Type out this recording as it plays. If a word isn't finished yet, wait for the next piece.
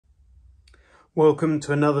Welcome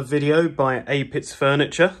to another video by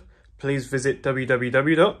APITTSfurniture. Please visit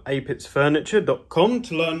www.apittsfurniture.com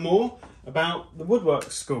to learn more about the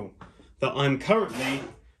woodwork school that I'm currently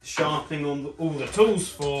sharpening on all the tools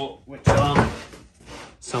for, which are,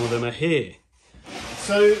 some of them are here.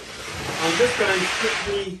 So I'm just going to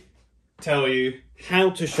quickly tell you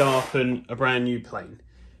how to sharpen a brand new plane.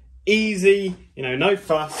 Easy, no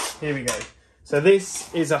fuss. Here we go. So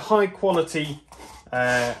this is a high quality,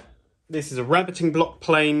 this is a rabbeting block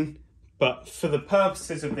plane, but for the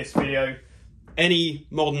purposes of this video, any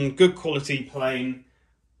modern good quality plane,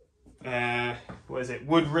 what is it,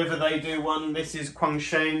 Wood River they do one, this is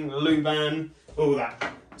Quangsheng Luban, all that.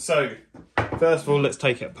 So first of all, let's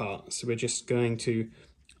take it apart. So we're just going to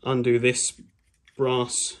undo this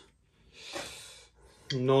brass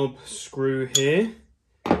knob screw here,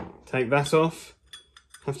 take that off.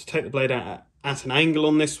 Have to take the blade out at an angle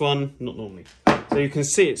on this one, not normally. So you can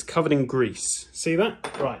see it's covered in grease. See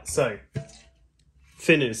that? Right, so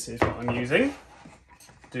thinners is what I'm using.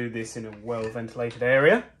 Do this in a well ventilated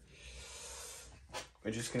area.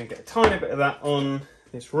 We're just going to get a tiny bit of that on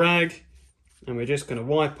this rag, and we're just going to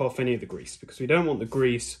wipe off any of the grease, because we don't want the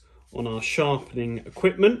grease on our sharpening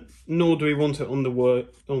equipment, nor do we want it on the wood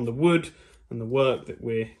and the work that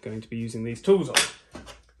we're going to be using these tools on.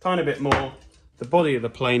 Tiny bit more. The body of the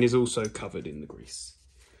plane is also covered in the grease.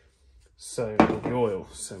 So with the oil.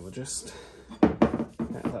 So we'll just get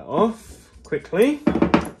that off quickly.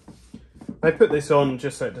 They put this on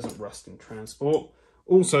just so it doesn't rust in transport.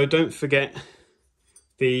 Also, don't forget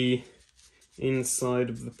the inside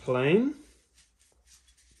of the plane.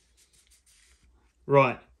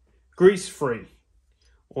 Right, grease free,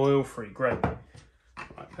 oil free, great. Right,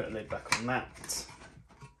 put a lid back on that.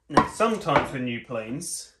 Now, sometimes with new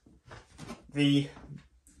planes, the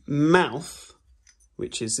mouth,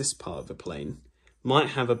 which is this part of the plane, might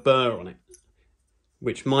have a burr on it,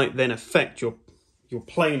 which might then affect your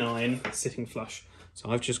plane iron sitting flush. So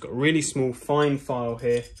I've just got a really small fine file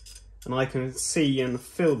here, and I can see and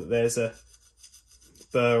feel that there's a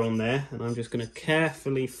burr on there, and I'm just going to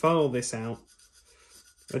carefully file this out.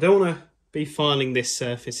 I don't want to be filing this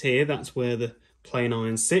surface here, that's where the plane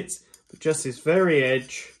iron sits, but just this very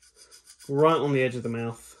edge, right on the edge of the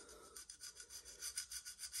mouth.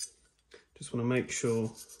 Just want to make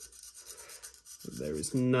sure that there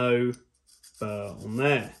is no burr on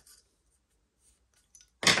there.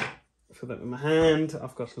 Feel that with my hand.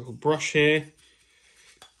 I've got a little brush here.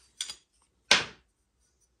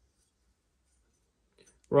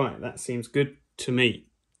 Right, that seems good to me.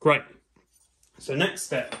 Great. So next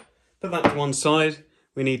step, put that to one side.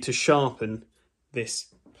 We need to sharpen this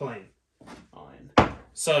plane iron.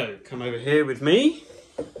 So come over here with me.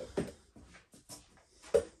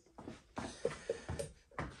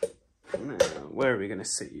 Now, where are we going to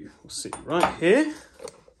sit you? We'll sit you right here.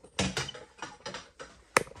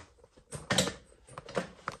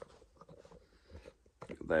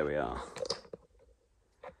 There we are.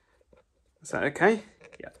 Is that okay?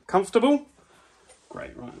 Yeah, comfortable?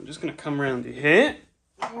 Great, right, I'm just going to come around you here.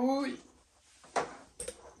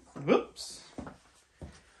 Whoops.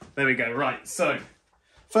 There we go, right, so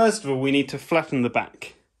first of all we need to flatten the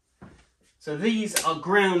back. So these are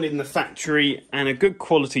ground in the factory, and a good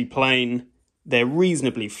quality plane, they're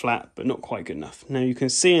reasonably flat but not quite good enough. Now you can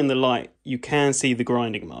see in the light, you can see the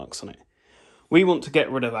grinding marks on it. We want to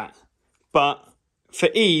get rid of that, but for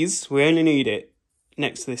ease we only need it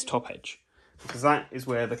next to this top edge, because that is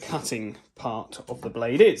where the cutting part of the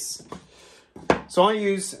blade is. So I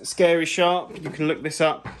use Scary Sharp. You can look this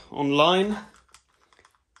up online.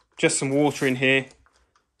 Just some water in here,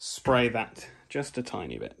 spray that just a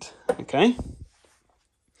tiny bit, okay?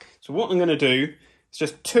 So what I'm going to do is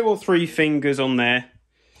just 2 or 3 fingers on there.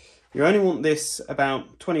 You only want this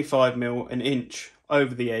about 25mm, an inch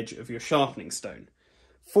over the edge of your sharpening stone.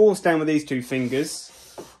 Force down with these 2 fingers.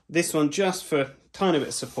 This one just for a tiny bit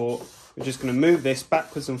of support. We're just going to move this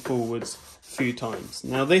backwards and forwards a few times.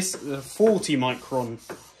 Now this is a 40 micron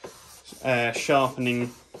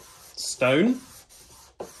sharpening stone,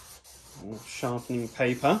 or sharpening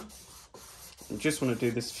paper. You just want to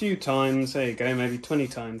do this a few times. There you go, maybe 20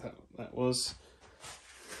 times that was.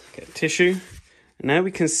 Get a tissue. And now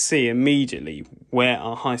we can see immediately where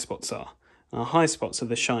our high spots are. Our high spots are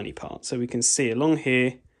the shiny part. So we can see along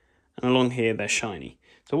here and along here they're shiny.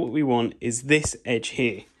 So what we want is this edge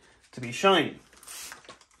here to be shiny.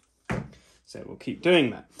 So we'll keep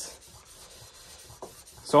doing that.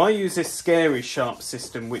 So I use this Scary Sharp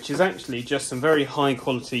system, which is actually just some very high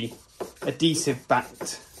quality adhesive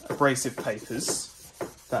backed abrasive papers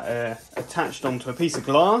that are attached onto a piece of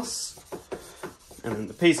glass And then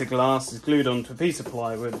the piece of glass is glued onto a piece of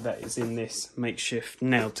plywood that is in this makeshift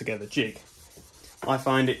nailed together jig. I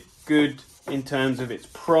find it good in terms of its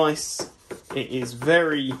price. It is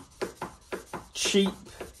very cheap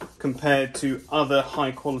compared to other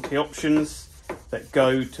high quality options that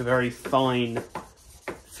go to very fine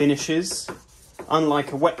finishes.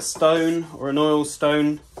 Unlike a wet stone or an oil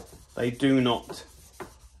stone, they do not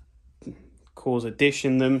cause a dish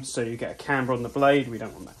in them, so you get a camber on the blade. We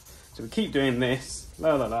don't want that. So we keep doing this.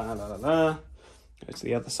 La la la la la la. Go to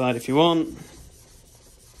the other side if you want.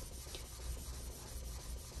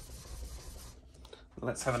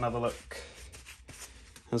 Let's have another look.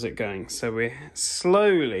 How's it going? So we're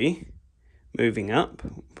slowly moving up,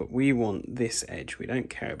 but we want this edge. We don't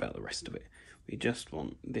care about the rest of it. We just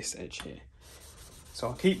want this edge here. So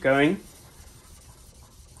I'll keep going.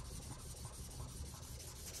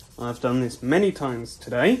 I've done this many times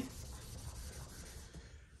today.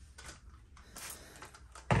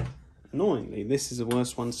 Annoyingly, this is the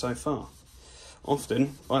worst one so far.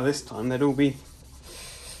 Often, by this time, they'd all be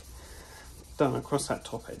done across that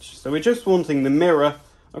top edge. So we're just wanting the mirror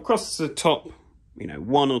across the top,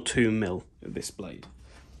 1 or 2 mil of this blade.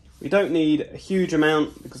 We don't need a huge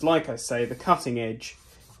amount because, like I say, the cutting edge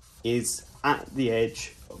is at the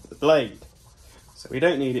edge of the blade. So we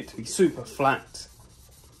don't need it to be super flat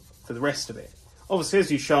for the rest of it. Obviously,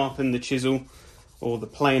 as you sharpen the chisel or the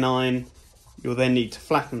plane iron, you'll then need to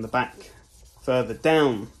flatten the back further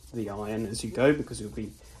down the iron as you go, because you'll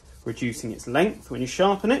be reducing its length when you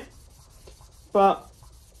sharpen it. But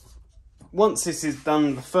once this is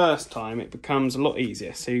done the first time, it becomes a lot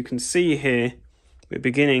easier. So you can see here, we're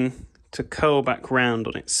beginning to curl back round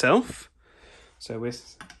on itself. So we're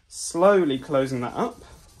slowly closing that up.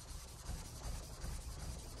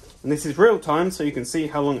 And this is real time, so you can see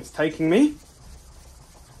how long it's taking me.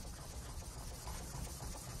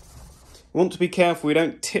 We want to be careful we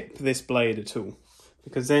don't tip this blade at all,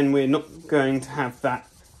 because then we're not going to have that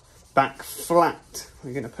back flat.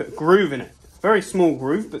 We're going to put a groove in it. Very small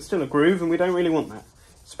groove, but still a groove, and we don't really want that,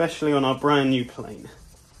 especially on our brand new plane.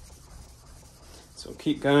 So we'll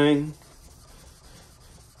keep going.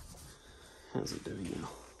 How's it doing now?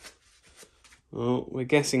 Oh, we're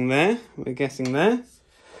guessing there. We're guessing there.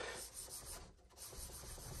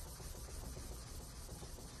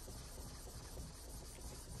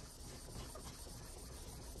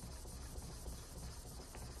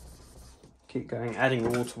 Keep going,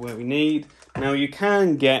 adding water where we need. Now you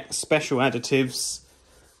can get special additives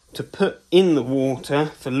to put in the water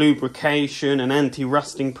for lubrication and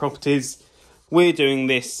anti-rusting properties. We're doing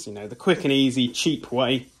this, the quick and easy, cheap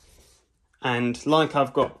way. And like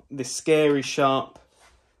I've got this scary sharp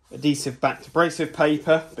adhesive backed abrasive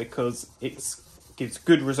paper because it gives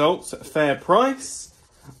good results at a fair price,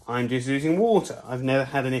 I'm just using water. I've never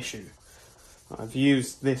had an issue. I've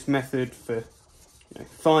used this method for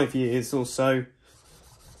 5 years or so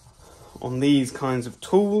on these kinds of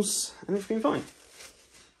tools, and it's been fine.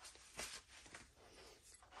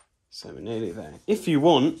 So we're nearly there. If you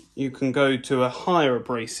want, you can go to a higher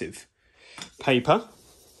abrasive paper,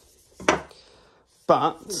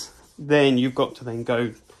 but then you've got to then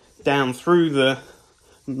go down through the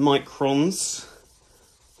microns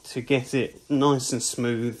to get it nice and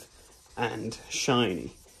smooth and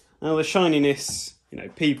shiny. Now the shininess,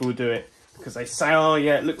 people do it because they say, oh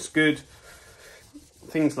yeah, it looks good,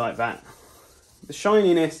 things like that. The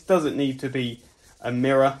shininess doesn't need to be a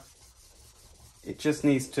mirror, it just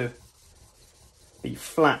needs to be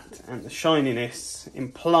flat, and the shininess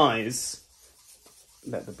implies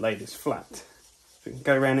that the blade is flat. So we can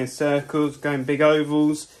go around in circles, go in big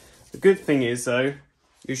ovals. The good thing is though,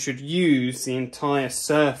 you should use the entire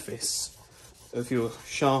surface of your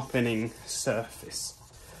sharpening surface,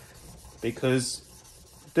 because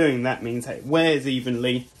doing that means that it wears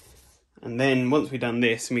evenly, and then once we've done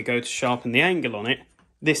this and we go to sharpen the angle on it,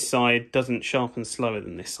 this side doesn't sharpen slower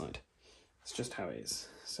than this side. It's just how it is.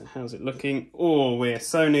 So how's it looking? Oh, we're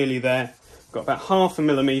so nearly there. We've got about 0.5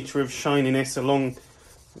 millimetre of shininess along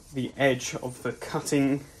the edge of the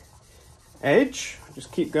cutting edge.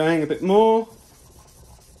 Just keep going a bit more.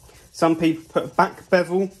 Some people put a back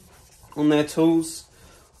bevel on their tools.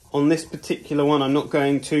 On this particular one, I'm not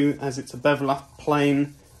going to, as it's a bevel up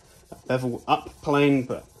plane,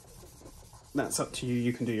 but that's up to you.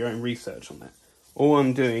 You can do your own research on that. All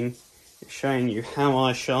I'm doing is showing you how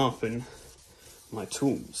I sharpen my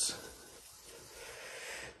tools.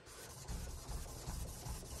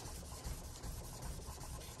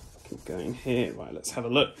 Keep going here. Right, let's have a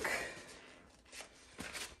look.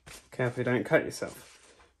 Carefully, don't cut yourself.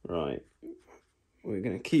 Right, we're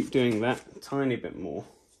going to keep doing that a tiny bit more.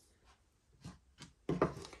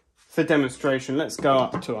 for demonstration, let's go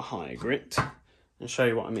up to a higher grit and show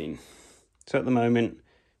you what I mean. So at the moment,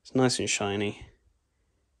 it's nice and shiny.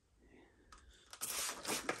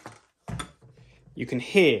 You can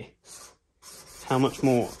hear how much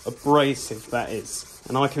more abrasive that is.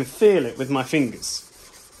 And I can feel it with my fingers,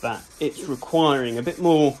 that it's requiring a bit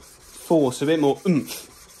more force, a bit more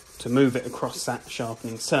oomph to move it across that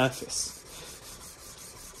sharpening surface.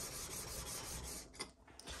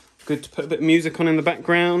 Good to put a bit of music on in the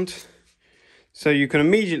background, so you can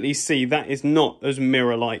immediately see that is not as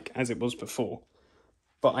mirror-like as it was before.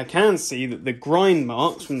 But I can see that the grind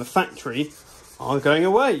marks from the factory are going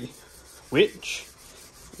away, which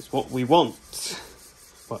is what we want.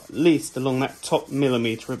 Well, at least along that top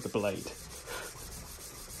millimetre of the blade.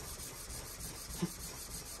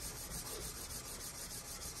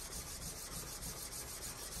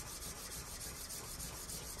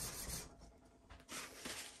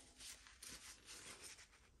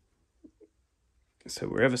 So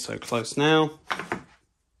we're ever so close now.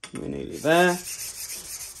 We're nearly there.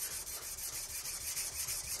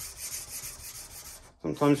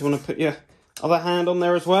 Sometimes you want to put your other hand on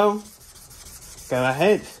there as well. Go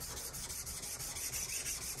ahead.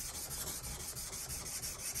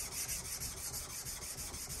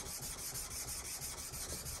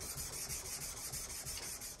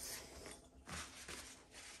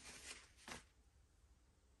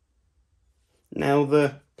 Now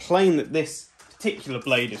the plane that this particular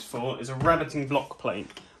blade is for is a rabbeting block plane,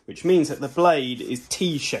 which means that the blade is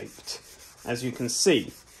T-shaped, as you can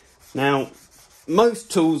see. Now,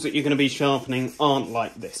 most tools that you're going to be sharpening aren't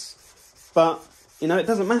like this, but you know, it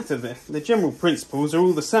doesn't matter. The general principles are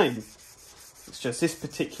all the same. It's just this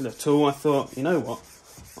particular tool, I thought, you know what,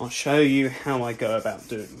 I'll show you how I go about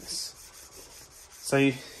doing this. So,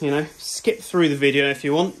 you know, skip through the video if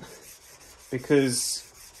you want, because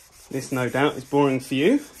this no doubt is boring for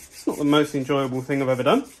you. It's not the most enjoyable thing I've ever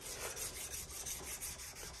done,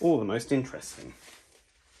 or the most interesting.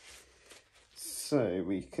 So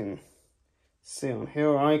we can see on here,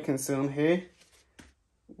 or I can see on here,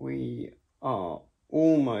 we are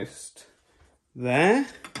almost there.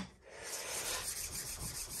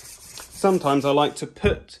 Sometimes I like to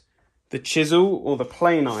put the chisel or the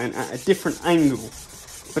plane iron at a different angle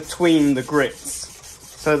between the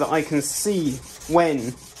grits, so that I can see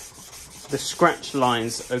when the scratch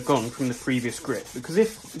lines are gone from the previous grit. Because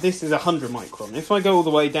if this is 100 micron, if I go all the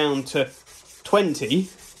way down to 20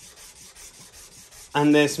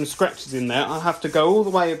 and there's some scratches in there, I'll have to go all the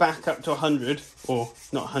way back up to 100, or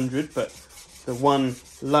not 100, but the one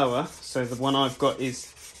lower. So the one I've got is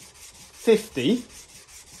 50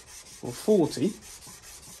 or 40.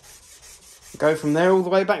 Go from there all the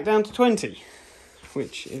way back down to 20,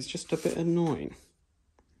 which is just a bit annoying.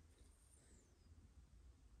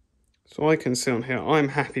 So I can see on here, I'm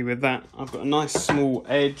happy with that. I've got a nice small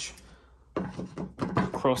edge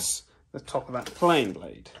across the top of that plane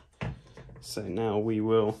blade. So now we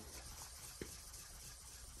will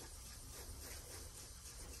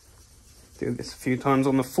do this a few times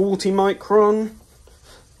on the 40 micron,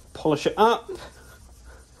 polish it up.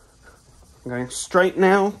 I'm going straight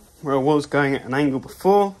now, where I was going at an angle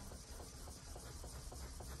before.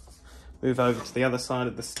 Move over to the other side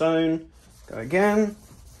of the stone, go again.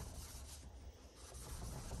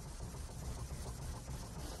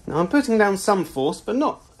 Now I'm putting down some force, but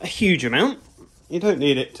not a huge amount. You don't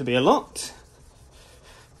need it to be a lot.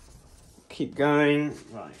 Keep going.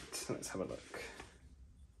 Right, let's have a look.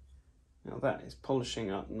 Now that is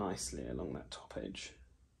polishing up nicely along that top edge.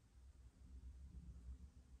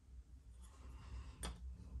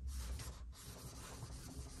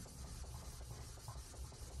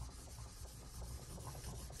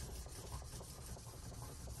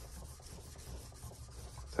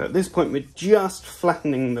 So at this point we're just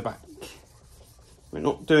flattening the back. We're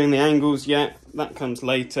not doing the angles yet, that comes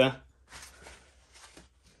later.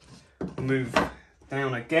 Move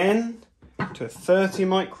down again to a 30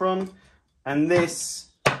 micron, and this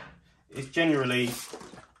is generally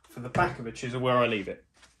for the back of a chisel where I leave it.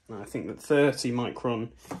 And I think that 30 micron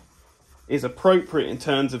is appropriate in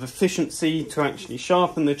terms of efficiency to actually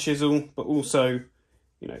sharpen the chisel, but also,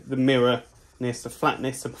 you know, the mirrorness, the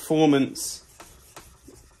flatness, the performance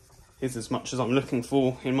is as much as I'm looking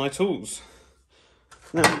for in my tools.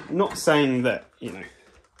 Now, I'm not saying that, you know,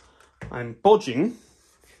 I'm bodging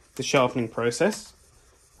the sharpening process,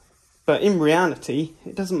 but in reality,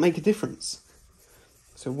 it doesn't make a difference.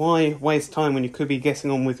 So why waste time when you could be getting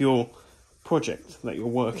on with your project that you're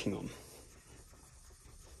working on?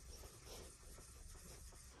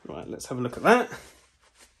 Right, let's have a look at that.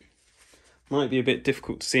 Might be a bit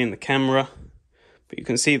difficult to see in the camera, but you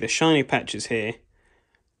can see the shiny patches here.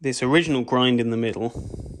 this original grind in the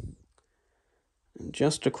middle, and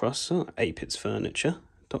just across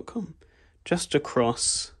APITTSfurniture.com, just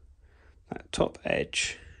across that top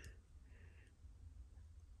edge,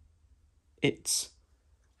 it's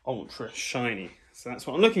ultra shiny. So that's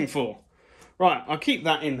what I'm looking for. Right, I'll keep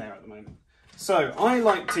that in there at the moment. So I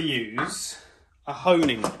like to use a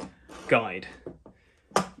honing guide.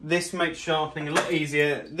 This makes sharpening a lot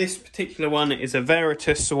easier. This particular one is a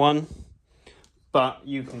Veritas one, but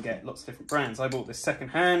you can get lots of different brands. I bought this second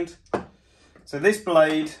hand. So this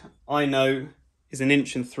blade, I know, is 1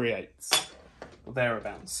 3/8 or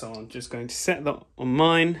thereabouts. So I'm just going to set that on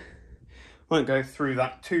mine. I won't go through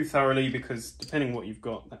that too thoroughly because depending on what you've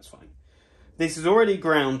got, that's fine. This is already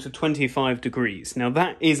ground to 25 degrees. Now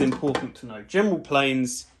that is important to know. General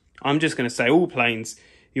planes, I'm just going to say all planes,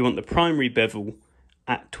 you want the primary bevel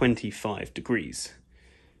at 25 degrees.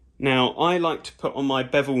 Now I like to put on my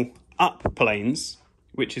bevel up planes,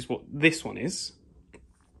 which is what this one is.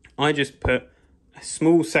 I just put a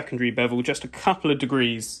small secondary bevel just a couple of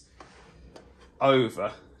degrees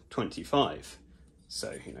over 25.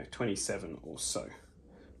 So, 27 or so. So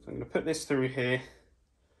I'm going to put this through here,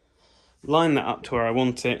 line that up to where I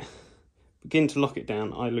want it, begin to lock it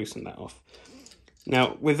down. I loosen that off.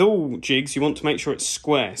 Now, with all jigs, you want to make sure it's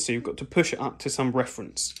square, so you've got to push it up to some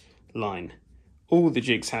reference line. All the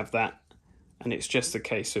jigs have that, and it's just a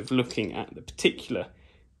case of looking at the particular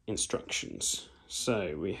instructions.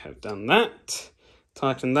 So we have done that,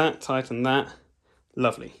 tighten that,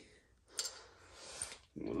 lovely.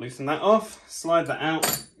 We'll loosen that off, slide that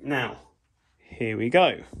out. Now, here we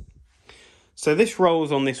go. So this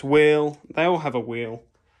rolls on this wheel. They all have a wheel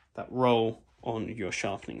that roll on your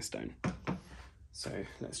sharpening stone. So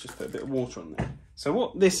let's just put a bit of water on there. So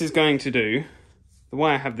what this is going to do, the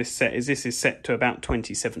way I have this set is this is set to about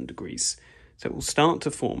 27 degrees. So it will start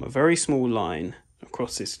to form a very small line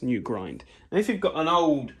across this new grind. Now if you've got an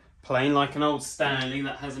old plane, like an old Stanley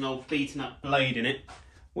that has an old beaten up blade in it,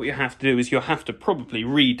 what you have to do is you'll have to probably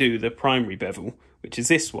redo the primary bevel, which is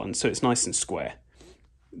this one, so it's nice and square.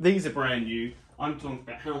 These are brand new. I'm talking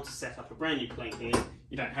about how to set up a brand new plane here.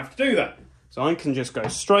 You don't have to do that. So I can just go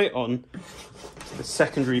straight on to the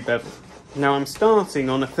secondary bevel. Now I'm starting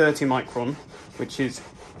on a 30 micron, which is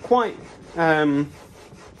quite fine,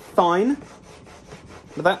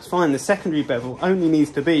 but that's fine. The secondary bevel only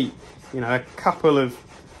needs to be, a couple of,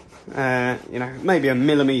 maybe a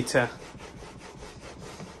millimetre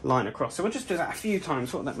line across. So we'll just do that a few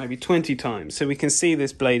times, what that maybe 20 times, so we can see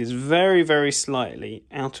this blade is very, very slightly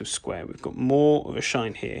out of square. We've got more of a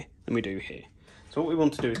shine here than we do here. So what we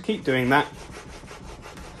want to do is keep doing that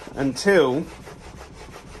until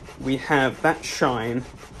we have that shine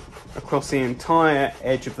across the entire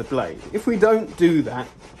edge of the blade. If we don't do that,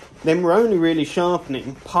 then we're only really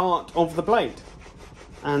sharpening part of the blade,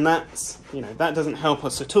 and that's, that doesn't help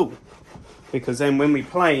us at all. Because then when we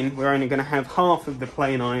plane, we're only going to have half of the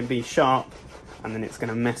plane iron be sharp, and then it's going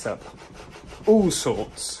to mess up all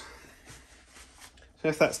sorts. So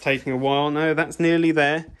if that's taking a while, no, that's nearly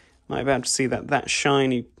there. Might be able to see that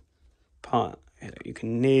shiny part. You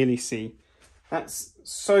can nearly see. That's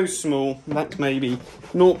so small. That's maybe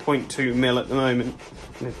 0.2 mil at the moment.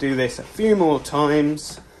 I'm going to do this a few more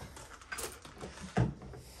times.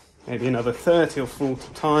 Maybe another 30 or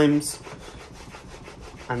 40 times.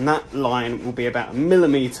 And that line will be about 1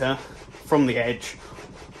 millimetre from the edge,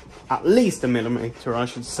 at least 1 millimetre I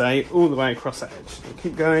should say, all the way across that edge. So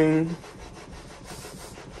keep going,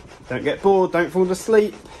 don't get bored, don't fall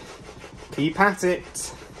asleep, keep at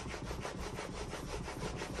it.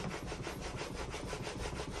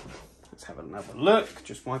 Let's have another look,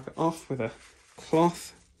 just wipe it off with a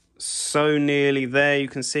cloth. So nearly there, you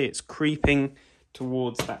can see it's creeping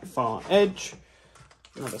towards that far edge.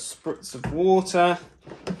 Another spritz of water.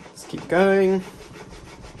 Let's keep going.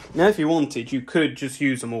 Now if you wanted, you could just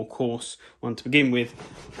use a more coarse one to begin with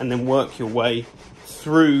and then work your way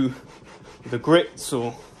through the grits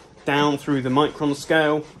or down through the micron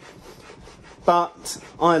scale. But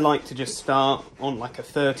I like to just start on like a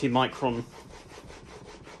 30 micron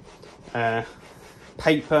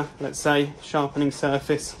paper, let's say, sharpening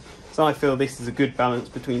surface. So I feel this is a good balance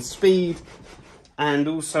between speed and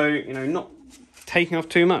also, not taking off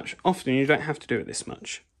too much. Often you don't have to do it this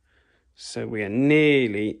much. So we are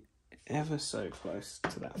nearly ever so close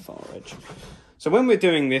to that far edge. So when we're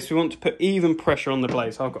doing this, we want to put even pressure on the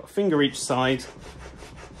blade. So I've got a finger each side,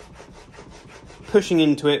 pushing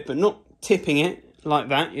into it, but not tipping it like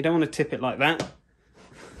that. You don't want to tip it like that.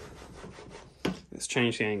 Let's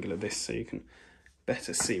change the angle of this so you can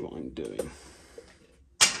better see what I'm doing.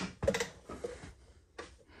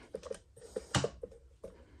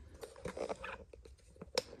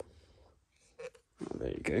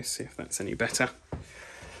 go, see if that's any better.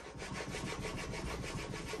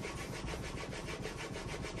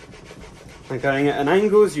 And going at an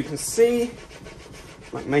angle, as you can see,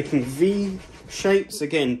 like making V shapes,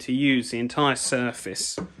 again, to use the entire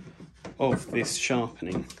surface of this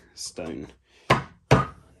sharpening stone. Put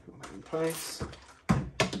that in place.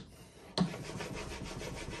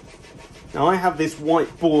 Now I have this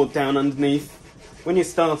white board down underneath. When you're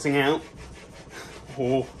starting out,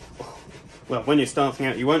 when you're starting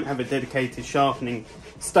out, you won't have a dedicated sharpening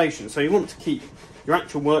station, so you want to keep your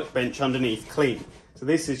actual workbench underneath clean. So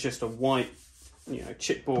this is just a white,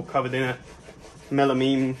 chipboard covered in a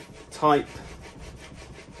melamine type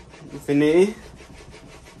veneer. It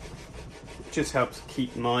just helps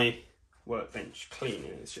keep my workbench clean,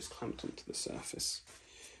 and it's just clamped onto the surface.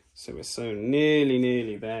 So we're so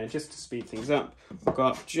nearly there. Just to speed things up, we'll go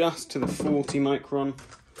up just to the 40 micron.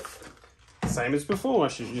 Same as before, I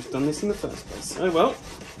should have just done this in the first place. Oh well.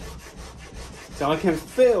 So I can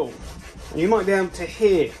feel, and you might be able to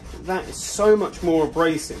hear, that is so much more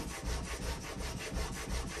abrasive.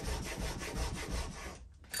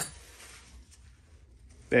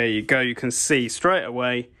 There you go, you can see straight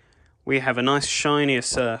away we have a nice shinier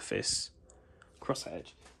surface across the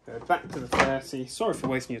edge. Go back to the 30. Sorry for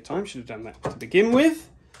wasting your time, should have done that to begin with.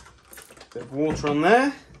 Bit of water on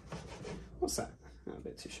there. What's that? Oh, a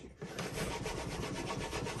bit of tissue.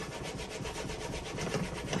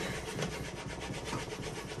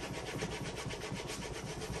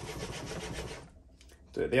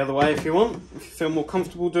 Do it the other way if you want, if you feel more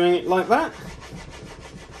comfortable doing it like that.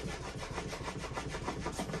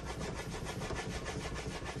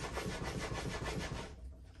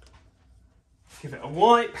 Give it a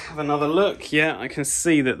wipe, have another look. Yeah, I can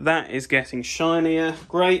see that that is getting shinier.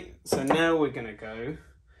 Great. So now we're going to go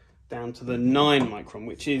down to the 9 micron,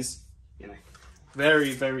 which is,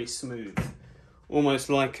 very smooth. Almost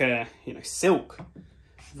like a, silk.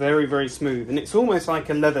 Very smooth. And it's almost like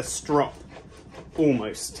a leather strop,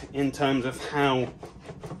 almost, in terms of how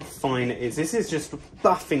fine it is. This is just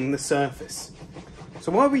buffing the surface.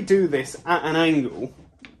 So while we do this at an angle,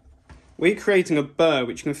 we're creating a burr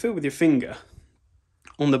which you can feel with your finger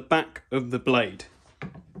on the back of the blade,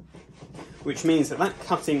 which means that that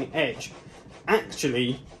cutting edge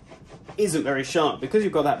actually isn't very sharp because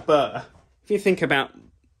you've got that burr. If you think about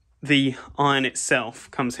the iron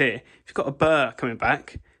itself comes here, if you've got a burr coming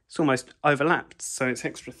back, it's almost overlapped, so it's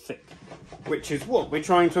extra thick, which is what we're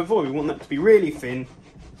trying to avoid. We want that to be really thin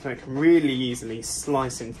so it can really easily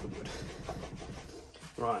slice into the wood.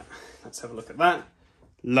 Right, let's have a look at that.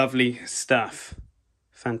 Lovely stuff.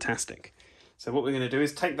 Fantastic. So what we're going to do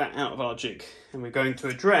is take that out of our jig, and we're going to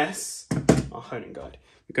address our honing guide.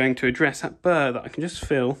 We're going to address that burr that I can just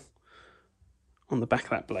feel on the back of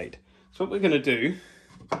that blade. So what we're going to do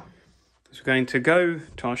is we're going to go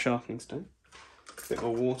to our sharpening stone, a bit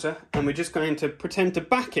more water, and we're just going to pretend to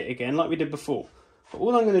back it again like we did before. But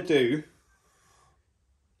all I'm going to do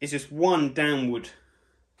is just one downward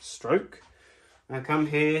stroke. Now come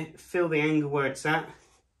here, feel the angle where it's at,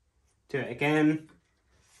 do it again.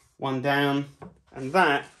 One down, and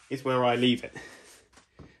that is where I leave it.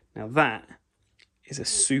 Now that is a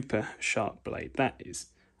super sharp blade. That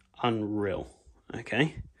is unreal,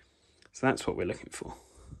 okay? So that's what we're looking for.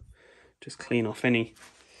 Just clean off any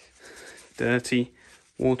dirty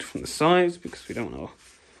water from the sides because we don't want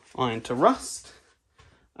our iron to rust.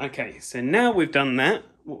 Okay, so now we've done that,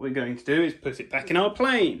 what we're going to do is put it back in our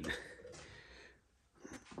plane.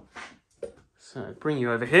 So bring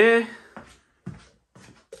you over here.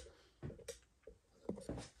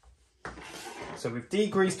 So we've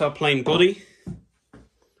degreased our plane body.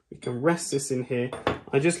 We can rest this in here.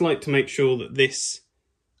 I just like to make sure that this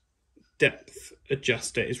depth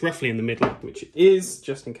adjuster is roughly in the middle, which it is,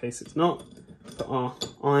 just in case it's not. Put our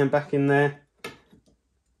iron back in there.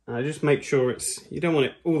 And I just make sure you don't want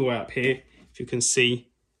it all the way up here. If you can see,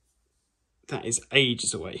 that is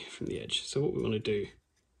ages away from the edge. So what we want to do,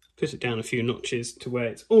 put it down a few notches to where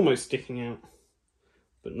it's almost sticking out,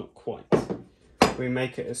 but not quite. We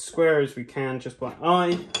make it as square as we can just by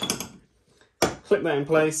eye, clip that in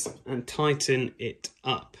place and tighten it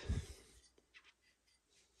up.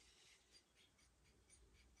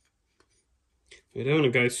 We don't want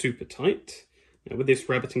to go super tight. Now with this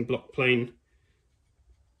rabbeting block plane,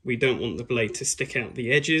 we don't want the blade to stick out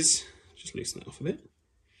the edges. Just loosen that off a bit.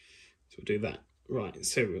 So we'll do that. Right,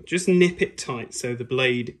 so we'll just nip it tight so the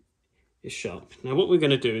blade is sharp. Now what we're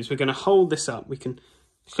going to do is we're going to hold this up. We can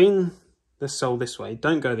clean the sole this way.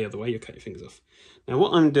 Don't go the other way, you'll cut your fingers off. Now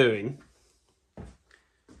what I'm doing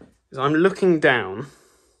is I'm looking down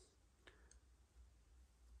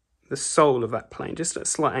the sole of that plane, just at a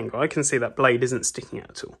slight angle. I can see that blade isn't sticking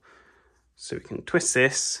out at all. So we can twist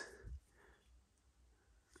this,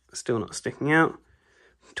 still not sticking out.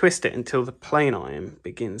 Twist it until the plane iron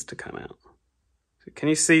begins to come out. So can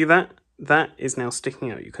you see that? That is now sticking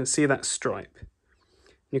out. You can see that stripe.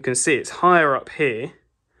 You can see it's higher up here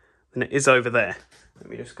than it is over there. Let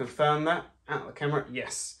me just confirm that out of the camera.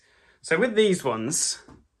 Yes. So with these ones,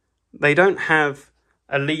 they don't have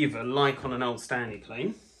a lever like on an old Stanley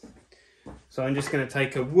plane. So I'm just going to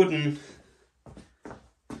take a wooden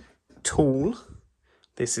tool.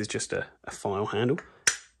 This is just a file handle.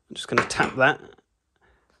 I'm just going to tap that,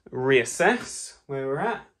 reassess where we're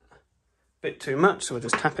at. A bit too much, so we'll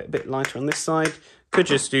just tap it a bit lighter on this side. Could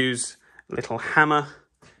just use a little hammer.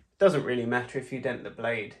 Doesn't really matter if you dent the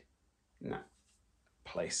blade in that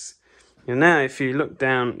place. And now if you look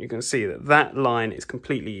down, you can see that that line is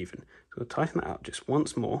completely even. So we'll tighten that up just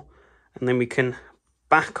once more, and then we can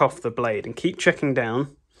back off the blade and keep checking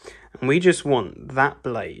down. And we just want that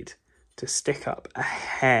blade to stick up a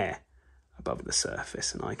hair above the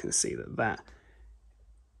surface, and I can see that that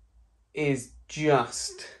is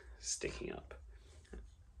just sticking up.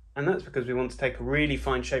 And that's because we want to take a really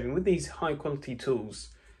fine shaving. With these high quality tools,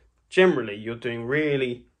 generally you're doing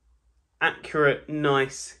really accurate,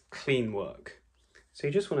 nice, clean work. So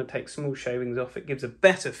you just want to take small shavings off. It gives a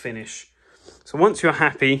better finish. So once you're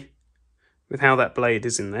happy with how that blade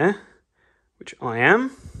is in there, which I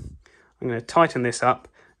am, I'm going to tighten this up.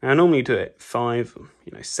 Now I normally do it 5,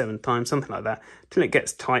 7 times, something like that, till it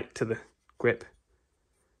gets tight to the grip.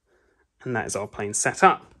 And that is our plane set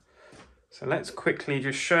up. So let's quickly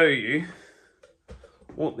just show you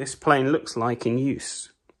what this plane looks like in use.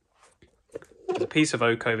 There's a piece of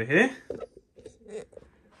oak over here.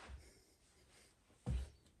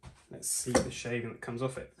 Let's see the shaving that comes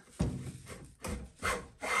off it.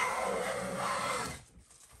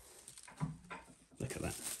 Look at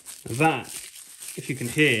that. Now that, if you can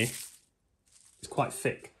hear, is quite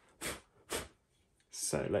thick.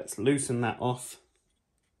 So let's loosen that off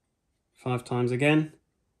 5 times again.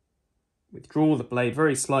 Withdraw the blade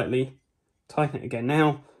very slightly, tighten it again.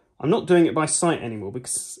 Now, I'm not doing it by sight anymore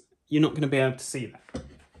because you're not going to be able to see that.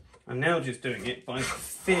 I'm now just doing it by the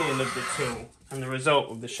feel of the tool and the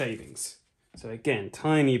result of the shavings. So again,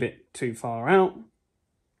 tiny bit too far out.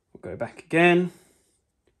 We'll go back again.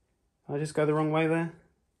 Did I just go the wrong way there?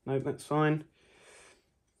 No, that's fine.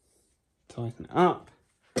 Tighten it up.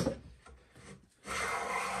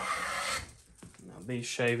 Now these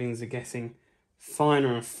shavings are getting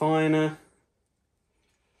finer and finer.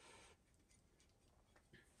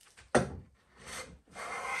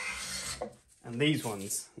 And these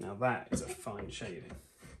ones, now that is a fine shaving.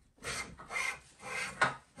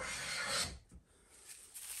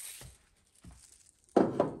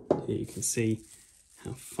 Here you can see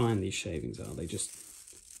how fine these shavings are. They just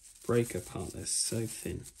break apart, they're so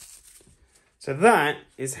thin. So that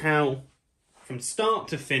is how, from start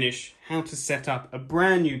to finish, how to set up a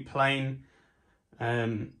brand new plane.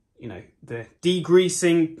 The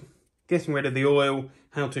degreasing, getting rid of the oil,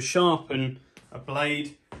 how to sharpen a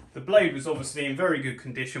blade. The blade was obviously in very good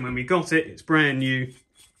condition when we got it. It's brand new,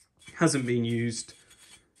 hasn't been used.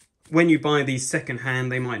 When you buy these second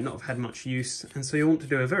hand, they might not have had much use, and so you want to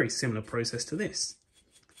do a very similar process to this.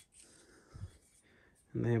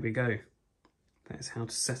 And there we go. That's how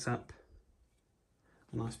to set up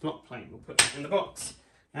a nice block plane. We'll put that in the box.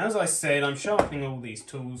 Now, as I said, I'm sharpening all these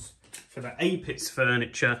tools for the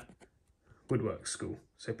APITTSfurniture Woodwork School.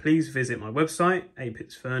 So please visit my website,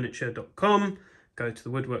 APITTSfurniture.com. Go to the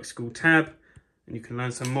Woodwork School tab, and you can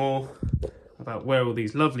learn some more about where all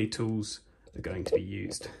these lovely tools are going to be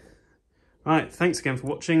used. Right, thanks again for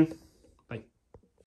watching.